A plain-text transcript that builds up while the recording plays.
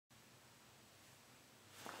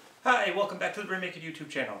Hi, welcome back to the Remake It YouTube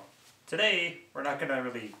channel. Today, we're not going to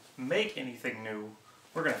really make anything new.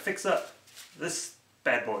 We're going to fix up this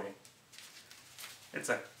bad boy. It's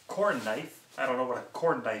a corn knife. I don't know what a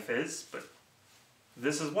corn knife is, but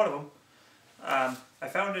this is one of them. I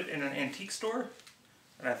found it in an antique store,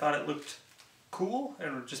 and I thought it looked cool,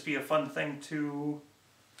 and it would just be a fun thing to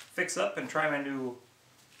fix up and try my new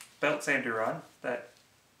belt sander on that,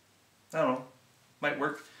 I don't know, might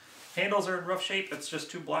work. Handles are in rough shape. It's just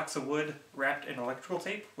 2 blocks of wood wrapped in electrical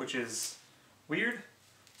tape, which is weird.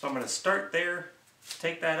 So I'm going to start there,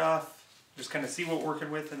 take that off, just kind of see what we're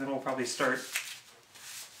working with, and then we'll probably start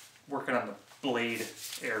working on the blade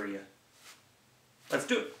area. Let's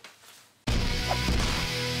do it.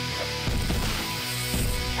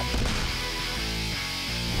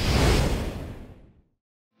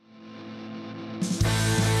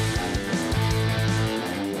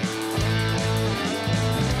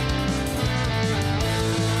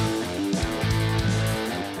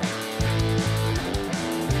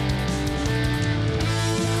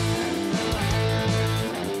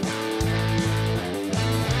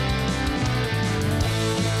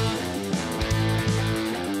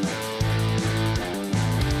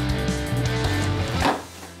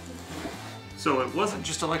 So it wasn't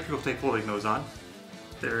just electrical tape holding those on.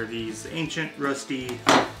 There are these ancient, rusty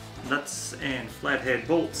nuts and flathead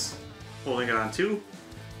bolts holding it on too.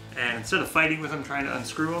 And instead of fighting with them, trying to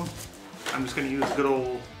unscrew them, I'm just going to use a good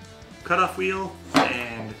old cutoff wheel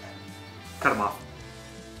and cut them off.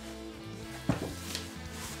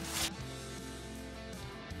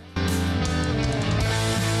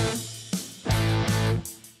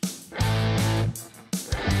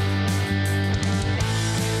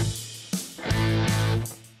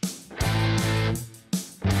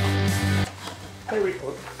 There we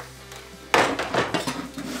go.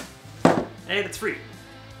 And it's free.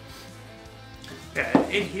 Yeah,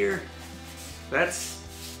 in here, that's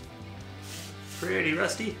pretty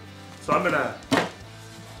rusty. So I'm gonna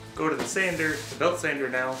go to the sander, the belt sander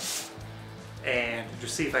now, and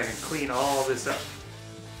just see if I can clean all this up.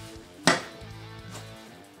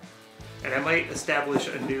 And I might establish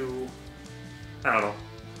a new, I don't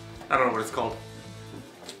know what it's called.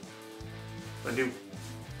 A new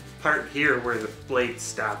part here where the blade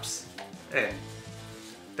stops and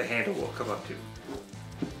the handle will come up to.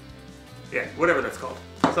 Yeah, whatever that's called.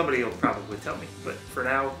 Somebody will probably tell me, but for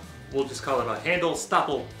now, we'll just call it a handle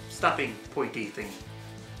stopping pointy thing.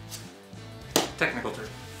 Technical term.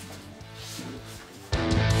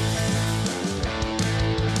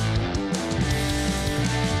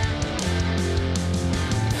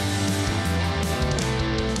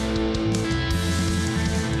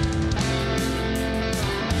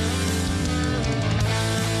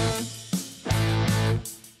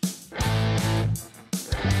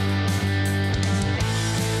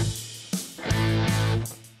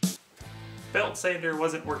 Belt sander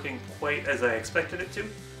wasn't working quite as I expected it to,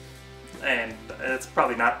 and it's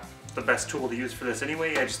probably not the best tool to use for this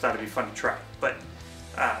anyway. I just thought it'd be fun to try. But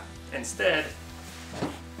instead,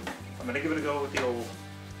 I'm going to give it a go with the old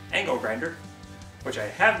angle grinder, which I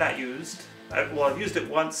have not used. Well, I've used it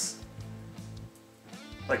once,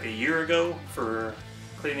 like a year ago, for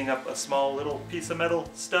cleaning up a small little piece of metal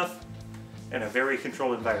stuff in a very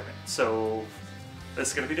controlled environment. So this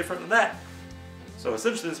is going to be different than that. So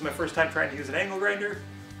essentially this is my first time trying to use an angle grinder.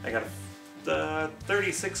 I got the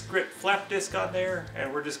 36 grit flap disc on there,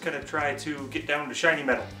 and we're just going to try to get down to shiny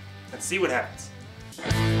metal and see what happens.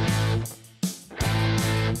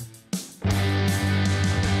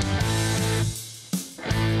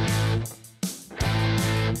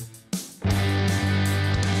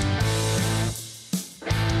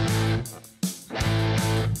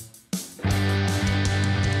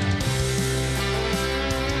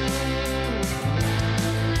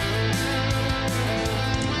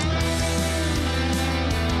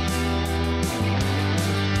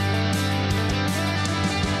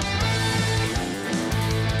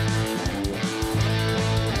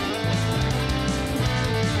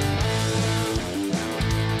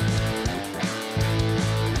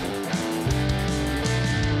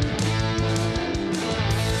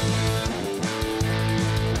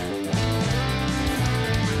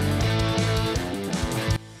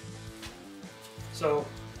 So,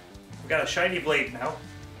 we've got a shiny blade now.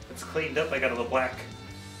 It's cleaned up. I got all the black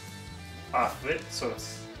off of it, so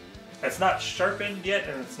it's not sharpened yet,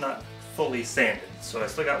 and it's not fully sanded. So I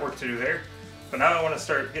still got work to do there. But now I want to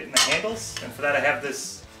start getting the handles, and for that I have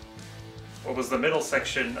this, what was the middle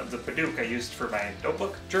section of the Paduk I used for my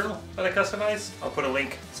notebook journal that I customized. I'll put a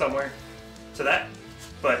link somewhere to that.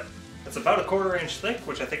 But it's about a 1/4 inch thick,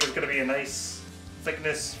 which I think is going to be a nice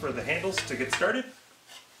thickness for the handles to get started.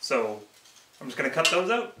 So I'm just going to cut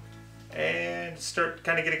those out and start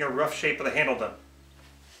kind of getting a rough shape of the handle done.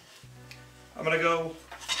 I'm going to go,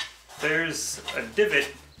 there's a divot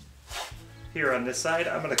here on this side.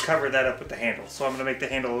 I'm going to cover that up with the handle. So I'm going to make the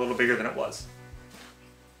handle a little bigger than it was.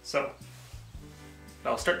 So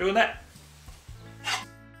I'll start doing that.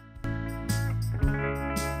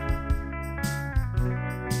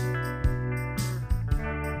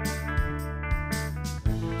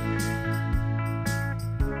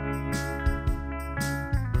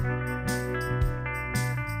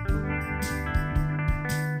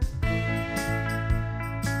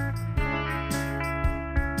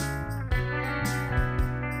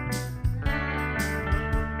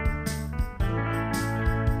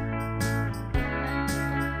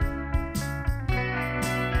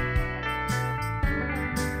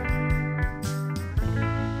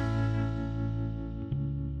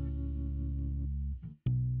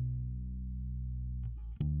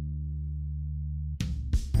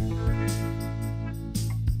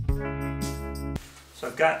 So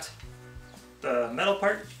I've got the metal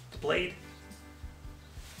part, the blade,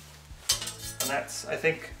 and that's, I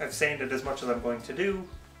think I've sanded as much as I'm going to do.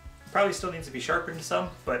 Probably still needs to be sharpened some,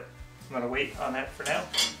 but I'm going to wait on that for now.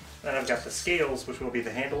 Then I've got the scales, which will be the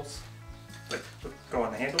handles, that go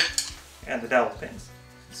on the handle, and the dowel pins.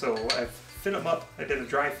 So I've fit them up. I did a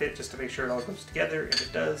dry fit just to make sure it all goes together, and it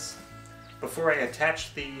does. Before I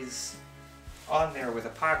attach these on there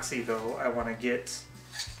with epoxy though, I want to get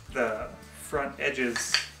the front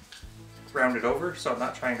edges rounded over, so I'm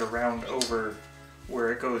not trying to round over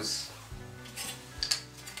where it goes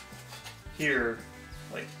here,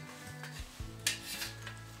 like,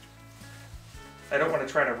 I don't want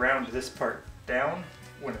to try to round this part down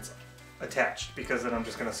when it's attached, because then I'm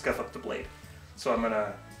just going to scuff up the blade. So I'm going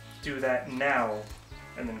to do that now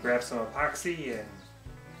and then grab some epoxy and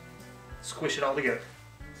squish it all together.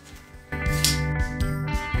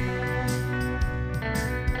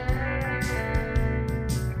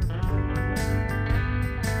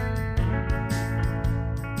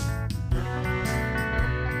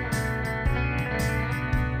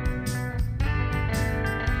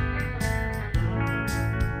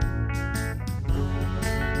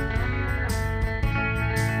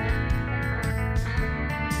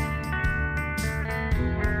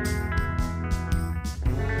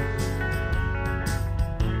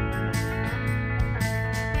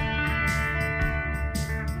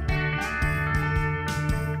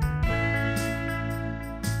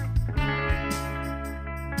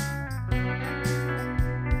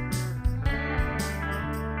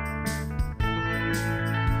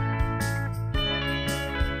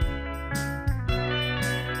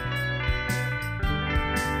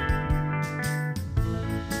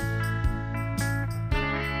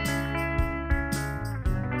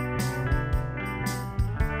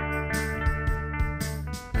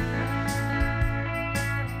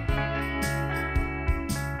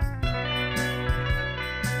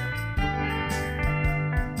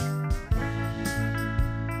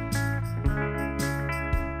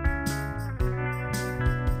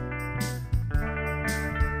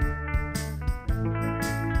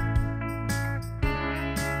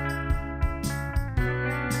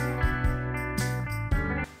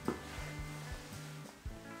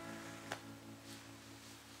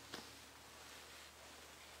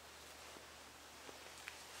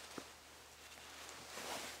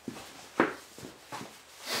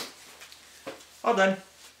 All done.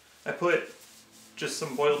 I put just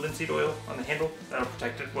some boiled linseed oil on the handle. That'll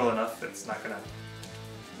protect it well enough. It's not gonna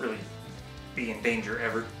really be in danger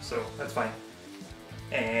ever, so that's fine.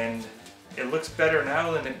 And it looks better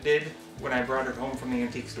now than it did when I brought it home from the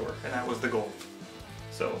antique store, and that was the goal.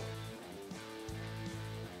 So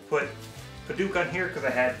put Paduke on here because I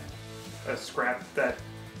had a scrap that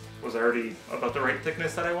was already about the right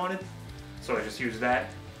thickness that I wanted. So I just used that.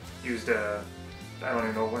 Used a, I don't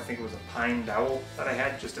even know, I think it was a pine dowel that I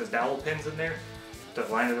had just as dowel pins in there to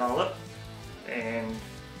line it all up. And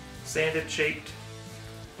sanded, shaped.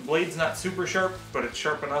 The blade's not super sharp, but it's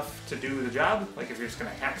sharp enough to do the job. Like if you're just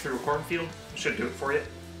gonna hack through a cornfield, it should do it for you.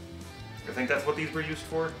 I think that's what these were used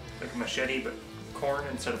for, like a machete, but corn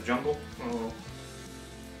instead of jungle.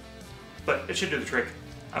 But it should do the trick.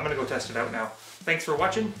 I'm gonna go test it out now. Thanks for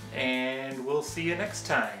watching, and we'll see you next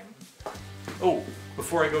time. Oh,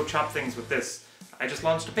 before I go chop things with this, I just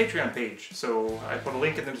launched a Patreon page, so I put a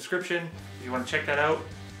link in the description if you want to check that out.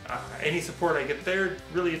 Any support I get there,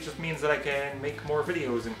 really it just means that I can make more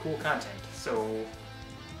videos and cool content. So,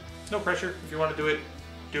 no pressure. If you want to do it,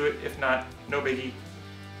 do it. If not, no biggie.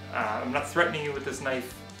 I'm not threatening you with this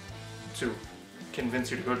knife to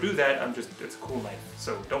convince you to go do that. I'm just, it's a cool knife.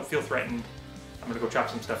 So don't feel threatened. I'm gonna go chop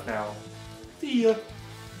some stuff now. See ya!